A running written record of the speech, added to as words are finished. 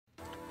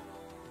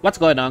What's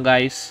going on,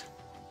 guys?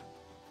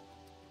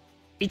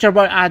 It's your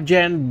boy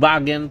Ajen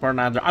back again for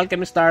another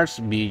Alchemy Stars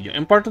video.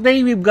 And for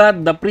today, we've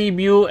got the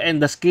preview and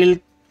the skill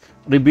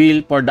reveal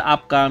for the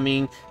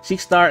upcoming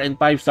 6-star and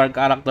 5-star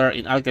character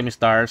in Alchemy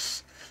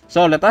Stars.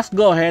 So let us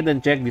go ahead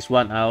and check this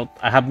one out.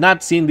 I have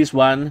not seen this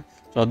one,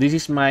 so this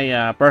is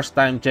my first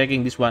time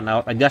checking this one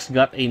out. I just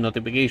got a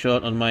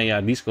notification on my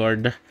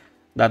Discord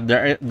that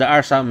there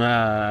are some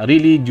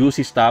really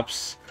juicy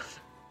stuffs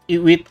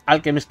with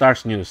Alchemy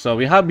Stars news. So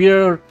we have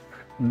here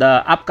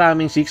the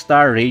upcoming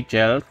 6-star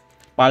Rachel,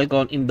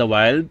 Falcon in the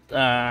Wild.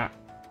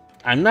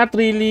 I'm not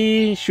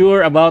really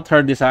sure about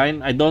her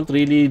design. I don't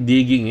really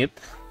digging it.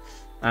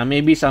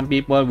 Maybe some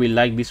people will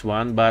like this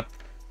one, but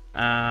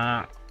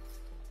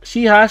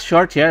she has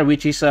short hair,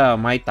 which is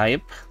my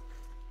type.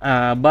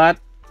 But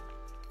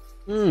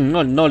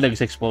no legs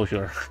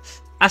exposure.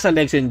 As a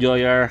legs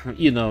enjoyer,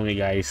 you know me,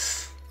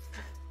 guys.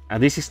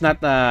 This is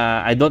not,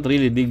 I don't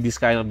really dig this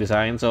kind of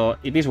design, so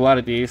it is what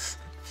it is.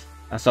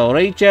 So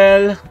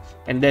Rachel,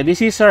 and then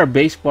this is her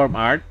base form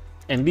art,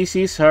 and this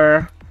is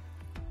her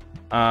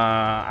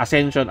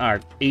Ascension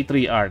art,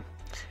 A3 art.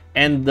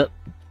 And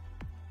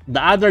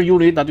the other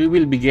unit that we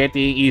will be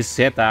getting is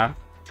Zeta,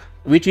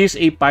 which is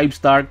a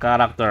 5-star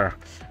character.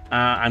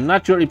 I'm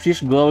not sure if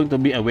she's going to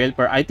be a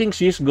welper. I think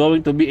she's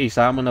going to be a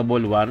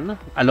summonable one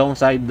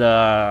alongside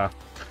the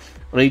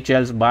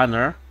Rachel's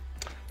banner.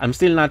 I'm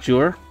still not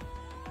sure.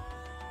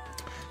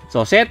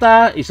 So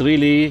Zeta is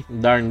really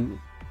darn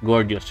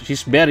gorgeous.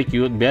 She's very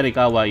cute, very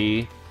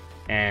kawaii,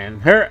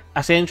 and her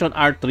Ascension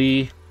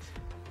R3,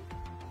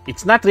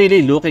 it's not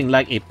really looking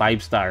like a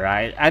 5-star,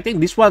 right? I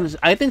think this one,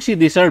 I think she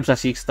deserves a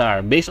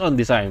 6-star based on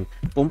design.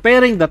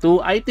 Comparing the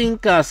two, I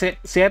think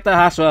Zeta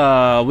has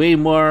a way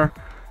more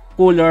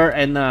cooler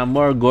and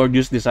more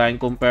gorgeous design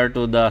compared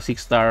to the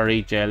 6-star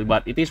Rachel,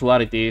 but it is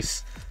what it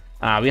is.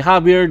 We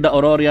have here the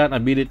Aurorian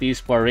abilities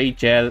for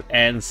Rachel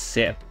and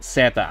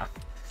Zeta.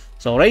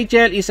 So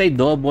Rachel is a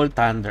double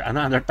thunder,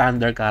 another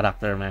thunder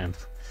character, man.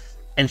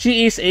 And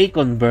she is a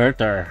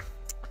converter.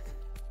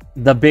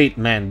 The bait,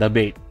 man, the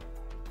bait.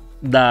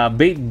 The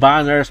bait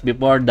banners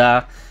before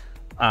the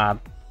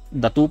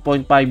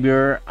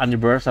 2.5-year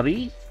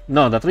anniversary.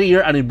 No, the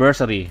 3-year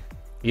anniversary.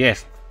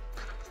 Yes.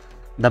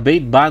 The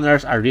bait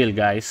banners are real,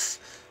 guys.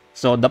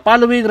 So the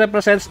following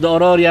represents the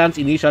Aurorian's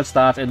initial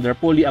stats and their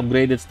fully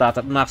upgraded stats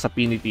at max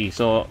affinity.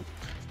 So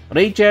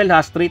Rachel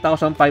has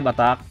 3005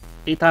 attack,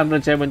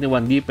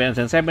 871 defense,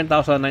 and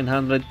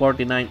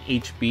 7,949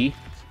 HP,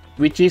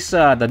 which is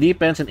the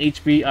defense and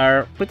HP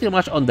are pretty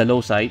much on the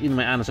low side in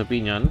my honest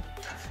opinion.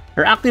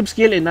 Her active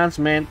skill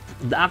enhancement,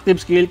 the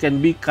active skill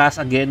can be cast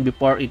again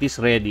before it is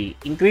ready,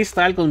 increase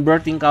tile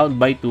converting count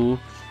by 2,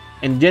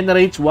 and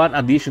generates 1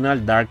 additional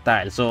dark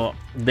tile. So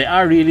they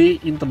are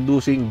really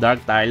introducing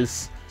dark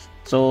tiles.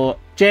 So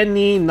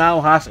Chenny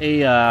now has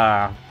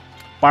a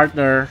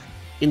partner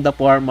in the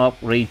form of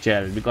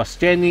Rachel, because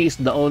Chenny is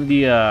the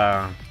only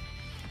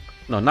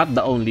no, not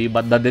the only,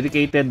 but the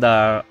dedicated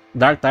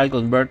dark tile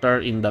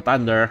converter in the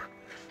Thunder.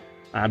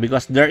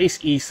 Because there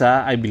is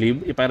Isa, I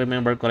believe, if I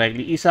remember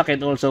correctly. Isa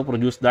can also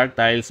produce dark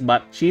tiles,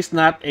 but she's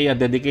not a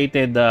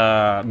dedicated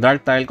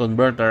dark tile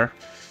converter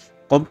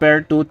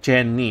compared to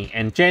Chenny.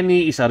 And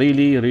Chenny is a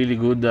really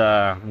good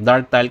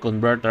dark tile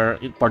converter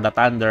for the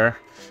Thunder.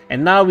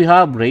 And now we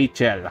have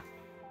Rachel.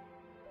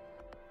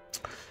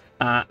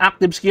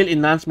 Active skill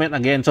enhancement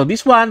again. So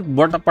this one,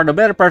 for the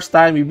very first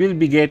time, we will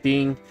be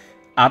getting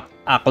a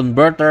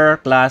converter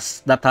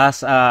class that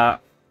has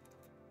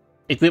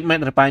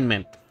equipment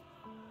refinement.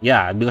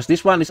 Yeah, because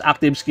this one is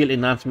active skill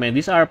enhancement.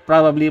 These are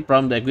probably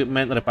from the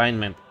equipment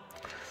refinement.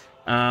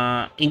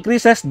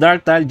 Increases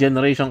dark tile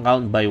generation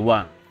count by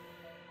 1.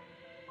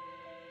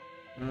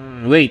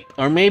 Wait,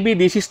 or maybe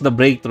this is the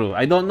breakthrough.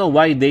 I don't know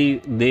why they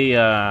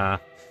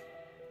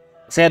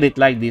said it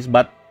like this,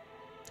 but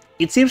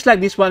it seems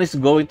like this one is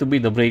going to be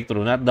the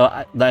breakthrough, not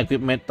the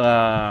equipment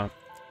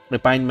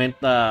refinement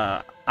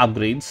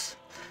upgrades.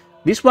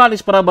 This one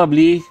is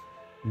probably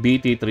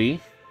BT3,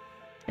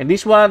 and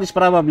this one is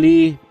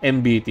probably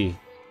MBT.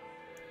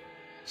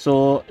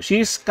 So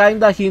she's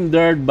kinda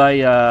hindered by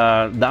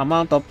the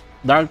amount of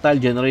dark tile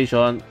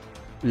generation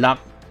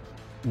locked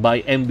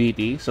by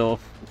MBT. So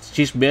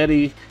she's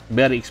very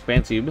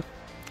expensive.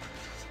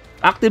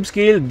 Active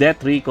skill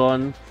Death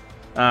Recon,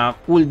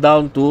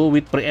 cooldown 2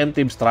 with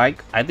preemptive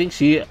strike. I think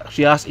she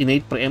has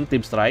innate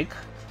preemptive strike.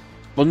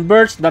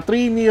 Converts the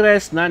 3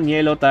 nearest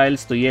non-yellow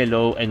tiles to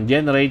yellow and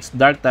generates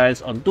dark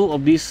tiles on 2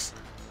 of these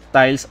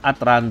tiles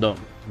at random.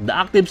 The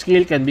active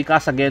skill can be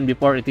cast again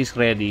before it is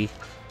ready.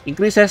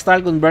 Increases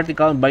tile converting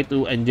count by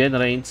 2 and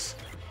generates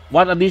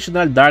 1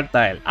 additional dark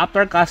tile.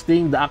 After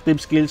casting, the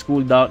active skill's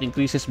cooldown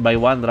increases by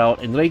 1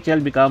 round and Rachel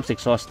becomes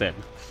exhausted,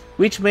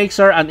 which makes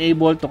her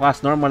unable to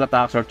cast normal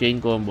attacks or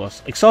chain combos.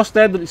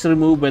 Exhausted is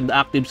removed when the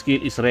active skill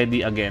is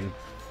ready again.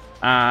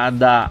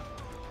 The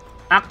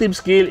active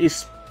skill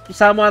is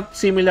somewhat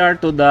similar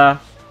to the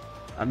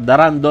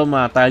random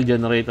tile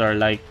generator,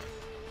 like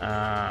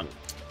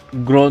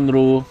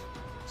Gronru,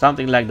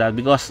 something like that,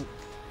 because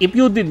if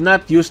you did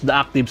not use the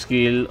active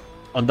skill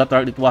on the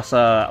turn it was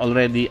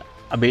already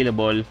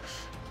available,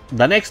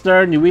 the next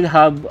turn you will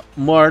have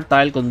more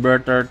tile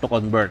converter to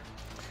convert.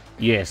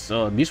 Yes,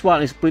 so this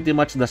one is pretty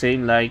much the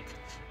same like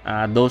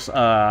those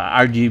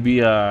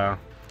RGB,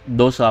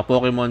 those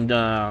Pokemon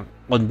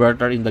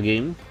converter in the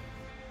game,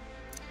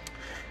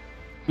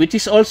 which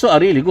is also a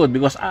really good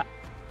because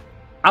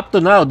up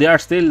to now they are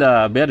still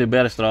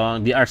very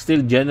strong. They are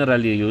still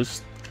generally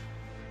used.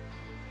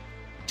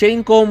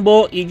 Chain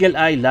combo, Eagle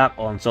Eye, Lock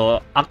On.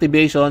 So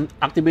activation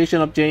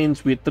of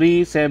chains with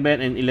 3,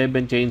 7, and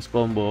 11 chains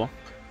combo.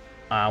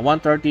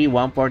 130,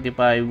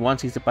 145,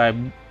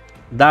 165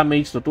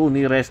 damage to 2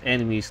 nearest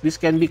enemies. This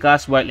can be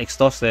cast while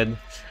exhausted,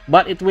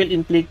 but it will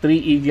inflict 3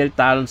 Eagle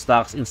Talon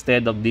stacks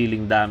instead of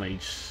dealing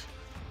damage.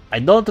 I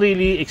don't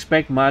really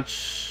expect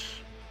much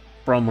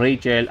from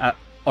Rachel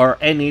or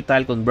any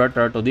tile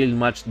converter to deal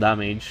much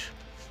damage.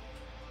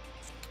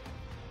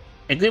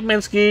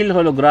 Equipment skill,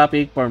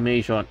 Holographic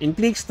Formation.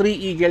 Inflicts 3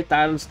 Eagle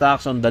Talon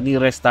stacks on the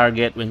nearest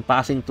target when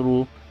passing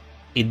through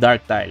a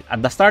dark tile.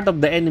 At the start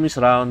of the enemy's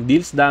round,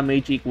 deals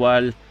damage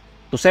equal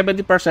to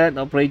 70%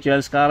 of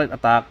Rachel's current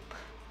attack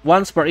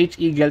once per each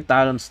Eagle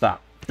Talon stack.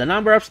 The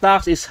number of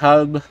stacks is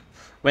halved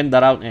when the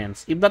round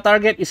ends. If the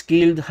target is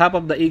killed, half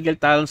of the Eagle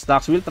Talon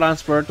stacks will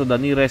transfer to the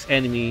nearest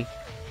enemy.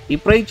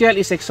 If Rachel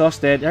is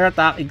exhausted, her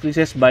attack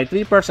increases by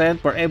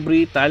 3% for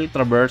every tile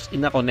traverse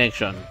in a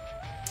connection.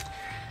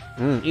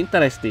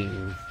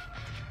 Interesting.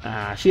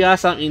 She has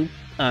some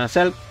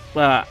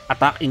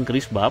self-attack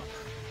increase buff.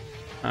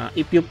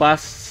 If you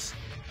pass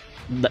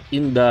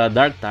in the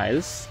dark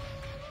tiles.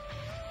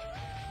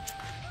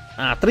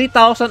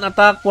 3,000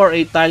 attack for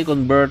a tile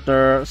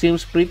converter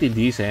seems pretty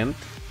decent.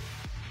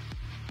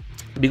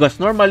 Because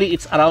normally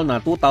it's around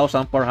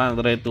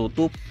 2,400 to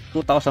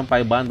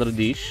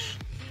 2,500-ish.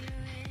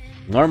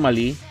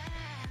 Normally.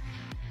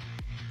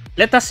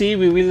 Let us see,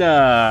 we will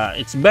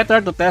it's better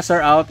to test her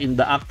out in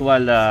the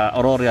actual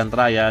Aurorian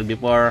trial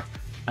before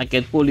I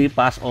can fully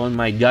pass on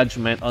my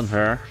judgment on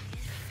her.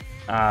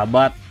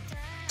 But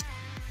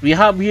we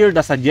have here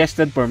the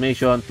suggested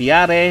formation: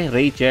 Tiare,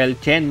 Rachel,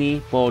 Chenny,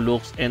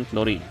 Pollux, and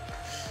Florine.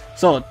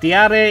 So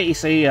Tiare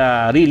is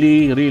a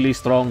really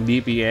strong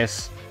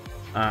DPS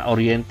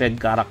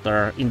oriented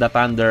character in the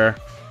Thunder,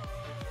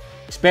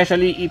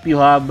 especially if you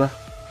have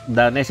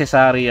the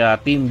necessary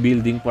team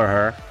building for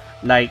her,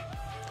 like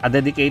a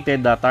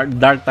dedicated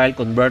dark tile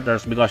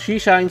converters, because she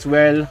shines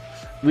well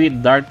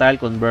with dark tile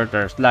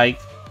converters like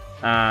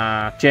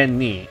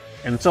Chenny.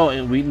 And so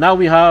now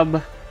we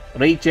have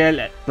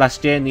Rachel plus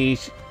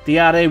Chenny.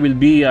 Tiare will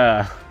be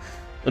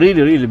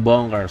really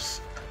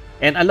bonkers.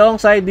 And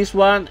alongside this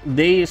one,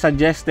 they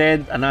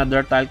suggested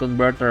another tile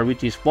converter,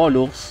 which is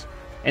Pollux,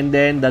 and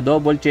then the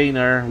double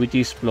chainer, which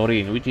is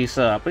Florine, which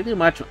is pretty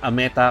much a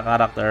meta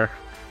character.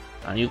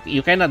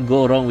 You cannot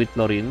go wrong with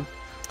Florine.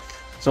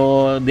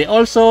 So they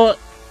also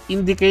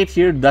indicate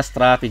here the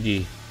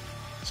strategy.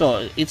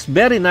 So it's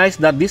very nice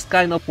that this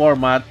kind of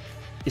format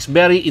is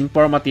very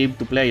informative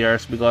to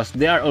players, because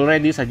they are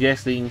already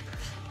suggesting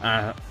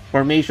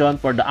formation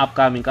for the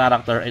upcoming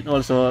character, and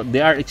also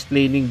they are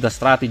explaining the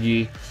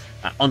strategy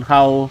on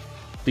how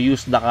to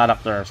use the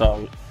character.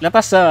 So let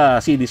us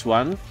see this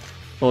one.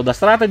 So the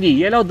strategy: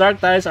 yellow dark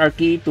tiles are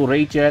key to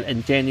Rachel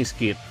and Chenny's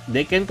kit.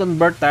 They can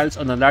convert tiles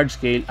on a large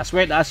scale as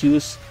well as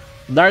use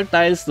dark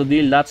tiles to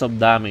deal lots of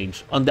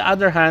damage. On the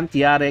other hand,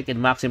 Tiare can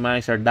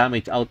maximize her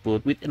damage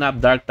output with enough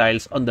dark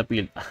tiles on the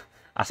field.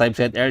 As I've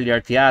said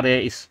earlier,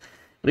 Tiare is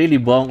really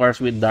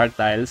bonkers with dark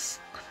tiles.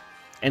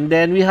 And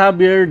then we have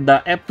here the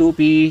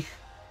F2P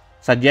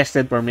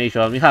suggested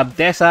formation. We have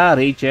Tessa,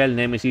 Rachel,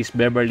 Nemesis,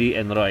 Beverly,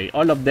 and Roy.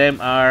 All of them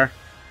are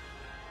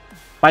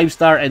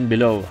 5-star and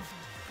below.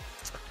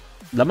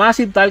 The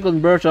massive tile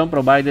conversion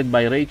provided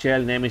by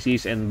Rachel,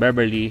 Nemesis, and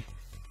Beverly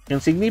can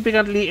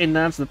significantly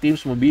enhance the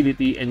team's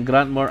mobility and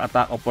grant more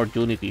attack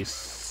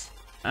opportunities.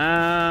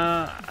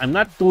 I'm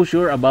not too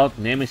sure about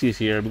Nemesis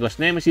here, because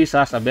Nemesis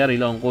has a very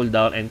long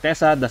cooldown, and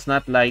Tessa does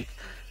not like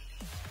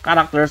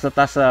characters that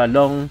has a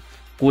long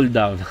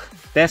cooldown.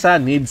 Tessa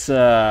needs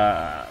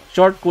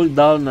short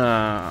cooldown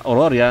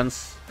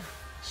Aurorians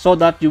so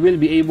that you will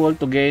be able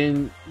to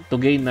gain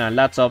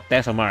lots of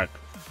Tessa mark.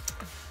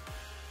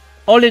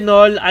 All in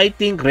all, I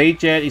think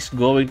Rachel is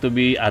going to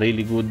be a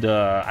really good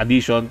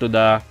addition to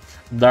the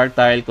dark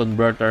tile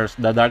converters,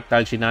 the dark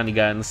tile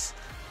shenanigans.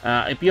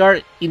 If you are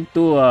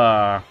into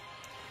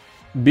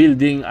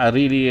building a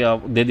really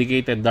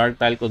dedicated dark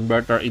tile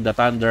converter in the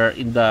Thunder,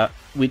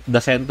 with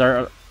the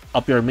center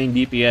of your main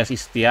DPS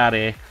is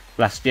Tiare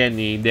plus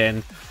Chenny,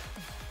 then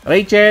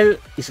Rachel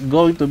is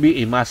going to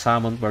be a must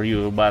summon for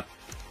you. But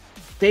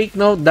take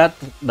note that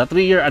the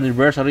 3-year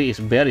anniversary is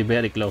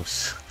very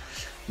close.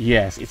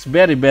 Yes, it's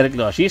very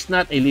close. She's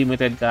not a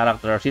limited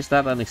character. She's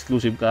not an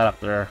exclusive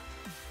character.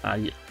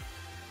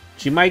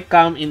 She might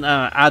come in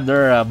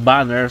other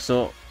banners,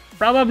 so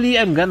probably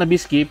I'm gonna be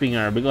skipping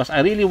her, because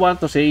I really want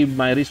to save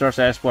my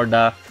resources for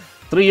the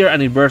 3-year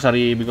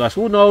anniversary, because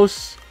who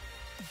knows,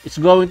 it's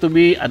going to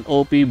be an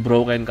OP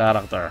broken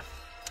character.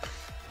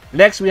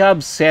 Next, we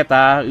have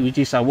Zeta, which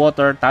is a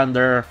water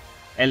thunder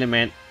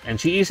element, and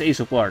she is a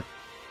support.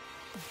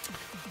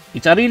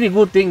 It's a really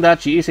good thing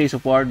that she is a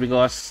support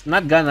because,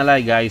 not gonna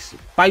lie guys,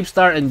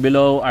 5-star and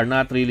below are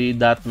not really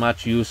that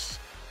much used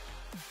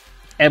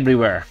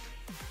everywhere.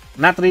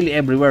 Not really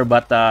everywhere,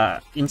 but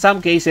in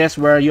some cases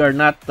where you are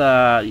not,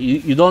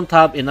 you don't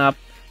have enough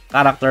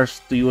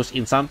characters to use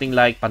in something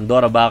like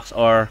Pandora Box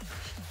or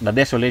the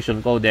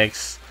Desolation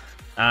Codex.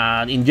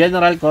 In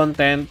general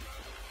content,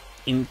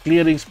 in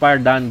clearing Spire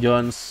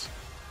dungeons,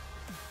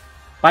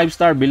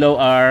 5-star below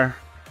are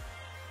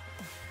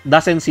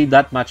doesn't see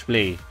that much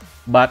play.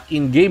 But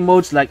in game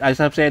modes like, as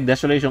I've said,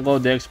 Desolation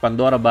Codex,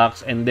 Pandora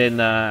Box, and then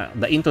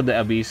the Into the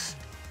Abyss,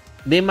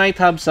 they might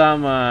have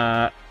some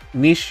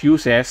niche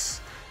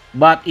uses.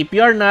 But if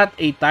you're not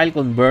a tile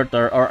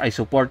converter or a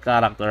support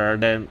character,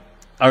 then,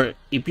 or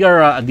if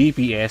you're a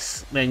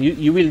DPS, then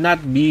you will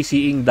not be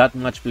seeing that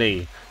much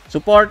play.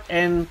 Support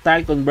and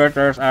tile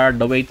converters are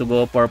the way to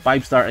go for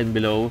 5-star and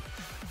below.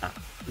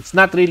 It's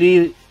not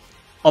really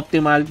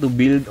optimal to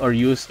build or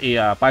use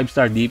a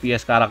 5-star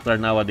DPS character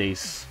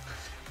nowadays.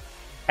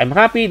 I'm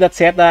happy that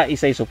Zeta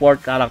is a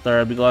support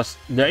character because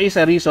there is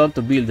a reason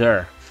to build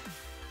her.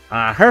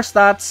 Her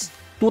stats: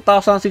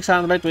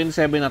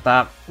 2,627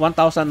 attack,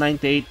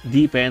 1,098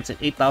 defense, and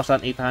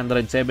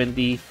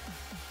 8,870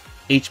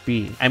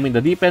 HP. I mean, the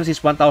defense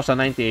is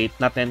 1,098,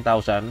 not 10,000.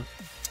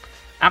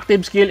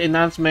 Active skill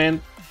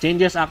enhancement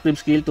changes active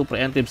skill to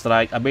preemptive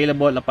strike,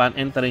 available upon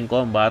entering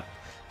combat.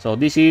 So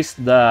this is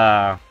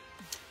the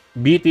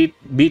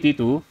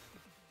BT2.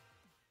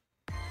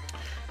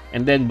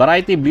 And then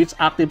Variety Blitz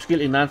active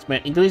skill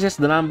enhancement increases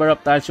the number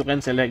of tiles you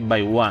can select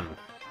by 1.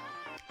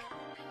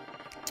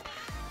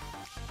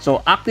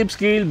 So active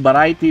skill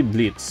Variety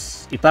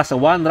Blitz. It has a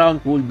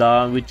 1-round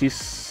cooldown, which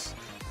is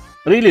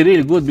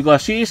really good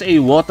because she is a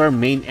water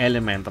main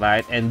element,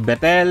 right? And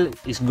Betel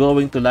is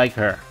going to like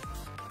her.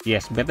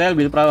 Yes, Betel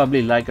will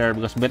probably like her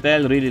because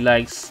Betel really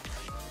likes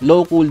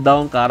low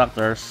cooldown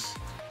characters.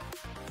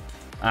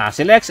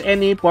 Selects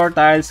any 4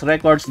 tiles,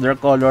 records their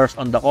colors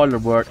on the color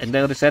board, and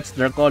then resets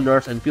their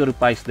colors and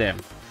purifies them.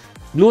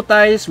 Blue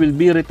tiles will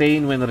be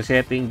retained when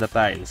resetting the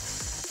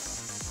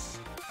tiles.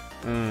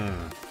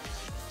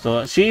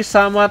 So she is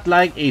somewhat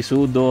like a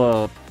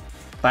pseudo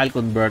tile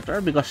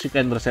converter because she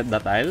can reset the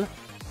tile.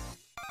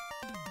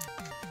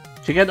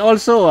 She can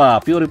also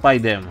purify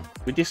them,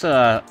 which is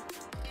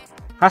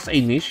has a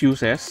niche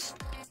uses.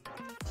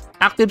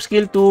 Active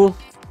skill 2.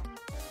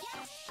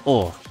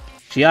 Oh,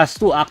 she has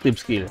 2 active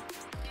skill.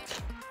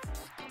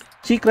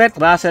 Secret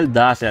Razzle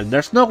Dazzle.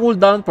 There's no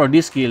cooldown for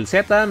this skill.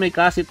 Zeta may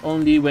cast it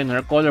only when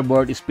her color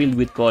board is filled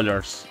with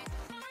colors.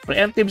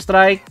 Preemptive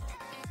Strike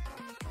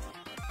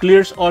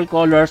clears all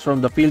colors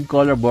from the filled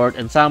color board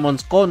and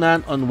summons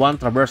Conan on 1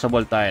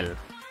 traversable tile.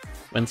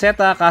 When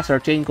Zeta casts her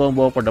chain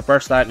combo for the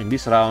first time in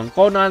this round,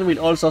 Conan will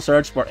also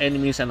search for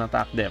enemies and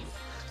attack them.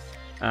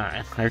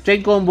 Her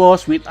chain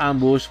combos with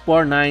ambush,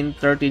 4, 9,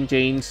 13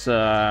 chains.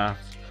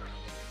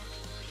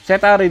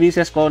 Zeta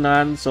releases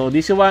Conan, so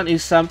this one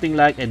is something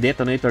like a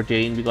detonator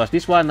chain because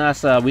this one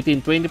has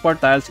within 24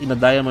 tiles in a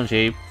diamond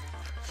shape.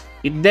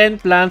 It then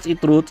plants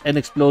its roots and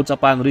explodes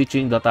upon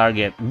reaching the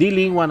target,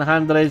 dealing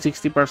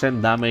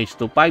 160% damage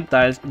to 5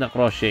 tiles in a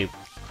cross shape.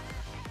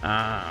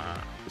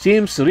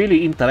 Seems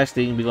really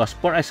interesting because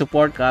for a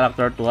support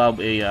character to have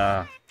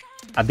a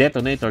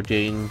detonator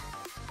chain,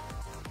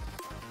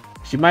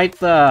 she might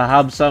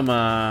have some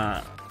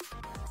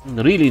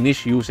really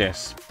niche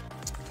uses.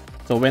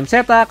 So when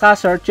Zeta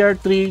casts her Tier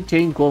 3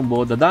 chain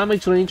combo, the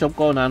damage range of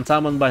Conan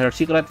summoned by her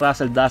Secret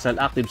Razzle Dazzle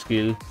active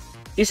skill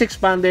is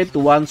expanded to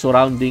 1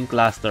 surrounding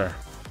cluster.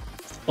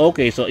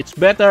 Okay, so it's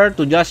better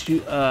to just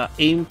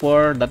aim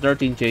for the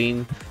 13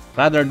 chain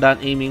rather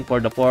than aiming for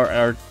the 4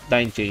 or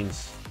 9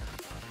 chains.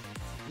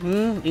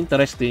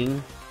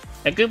 Interesting.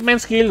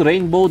 Equipment skill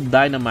Rainbow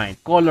Dynamite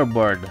color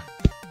board.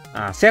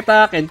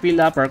 Zeta can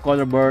fill up her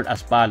color board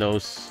as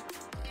follows.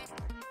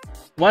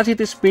 Once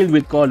it is filled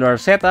with color,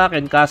 Zeta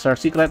can cast her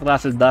Secret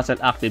Razzle Dazzle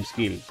active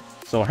skill.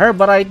 So her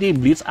Variety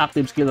Blitz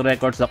active skill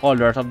records the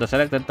colors of the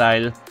selected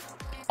tile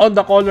on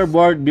the color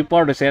board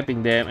before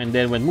resetting them, and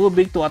then when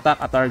moving to attack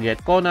a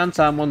target, Conan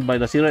summoned by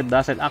the Secret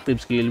Dazzle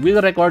active skill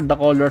will record the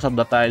colors of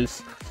the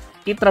tiles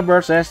it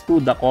traverses to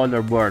the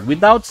color board.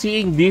 Without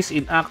seeing this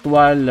in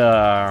actual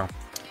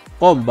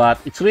combat,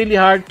 it's really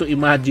hard to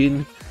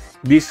imagine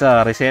this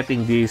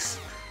resetting this,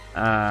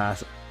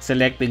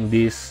 selecting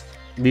this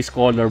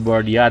color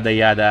board, yada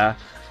yada.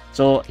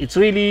 So it's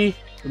really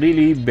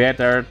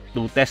better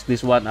to test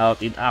this one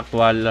out in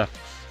actual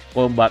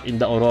combat in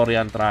the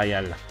Aurorian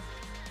trial.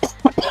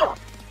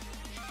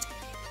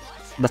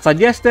 The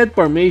suggested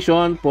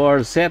formation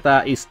for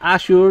Zeta is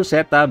Ashur,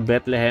 Zeta,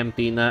 Bethlehem,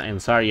 Tina, and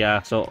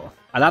Zarya. So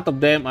a lot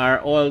of them are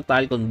all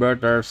tile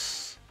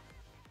converters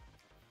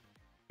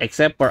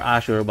except for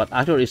Ashur, but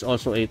Ashur is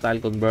also a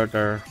tile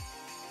converter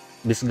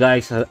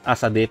disguised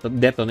as a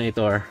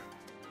detonator.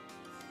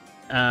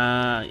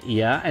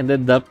 Yeah, and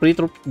then the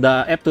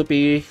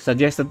F2P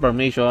suggested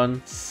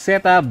formation: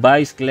 Zeta,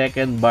 Vice,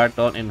 Klecken,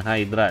 Barton, and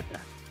Hydrad.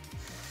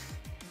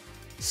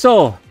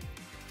 So,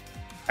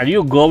 are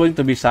you going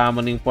to be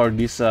summoning for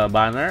this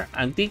banner?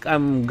 I think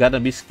I'm gonna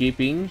be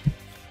skipping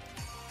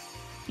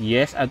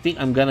yes, I think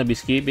I'm gonna be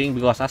skipping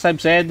because as I've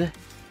said,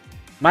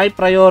 my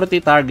priority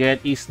target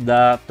is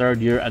the 3rd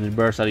year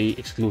anniversary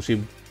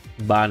exclusive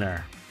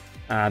banner.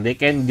 They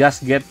can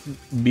just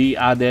be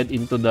added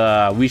into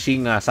the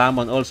wishing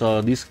summon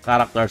also. These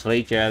characters,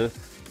 Rachel,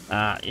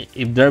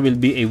 if there will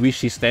be a wish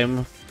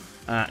system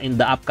in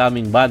the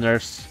upcoming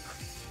banners.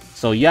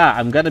 So yeah,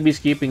 I'm gonna be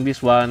skipping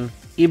this one.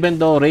 Even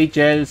though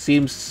Rachel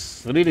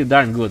seems really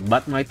darn good,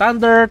 but my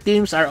Thunder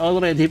teams are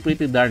already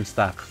pretty darn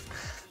stuck.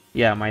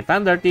 Yeah, my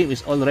Thunder team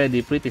is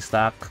already pretty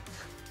stuck.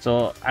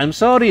 So I'm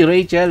sorry,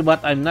 Rachel, but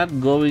I'm not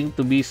going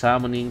to be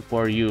summoning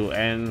for you.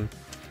 And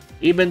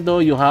even though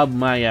you have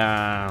my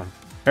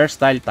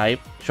hairstyle type,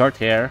 short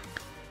hair,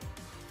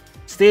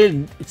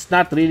 still it's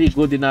not really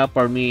good enough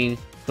for me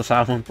to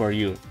summon for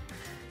you.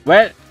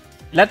 Well,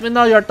 let me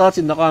know your thoughts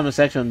in the comment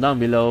section down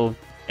below.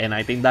 And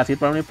I think that's it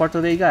for me for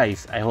today,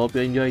 guys. I hope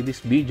you enjoyed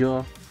this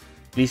video.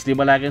 Please leave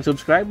a like and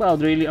subscribe. I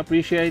would really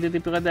appreciate it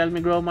if you could help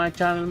me grow my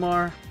channel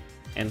more.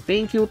 And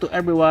thank you to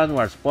everyone who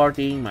are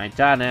supporting my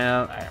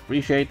channel. I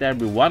appreciate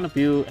every one of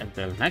you.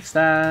 Until next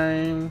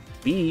time,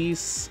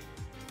 peace.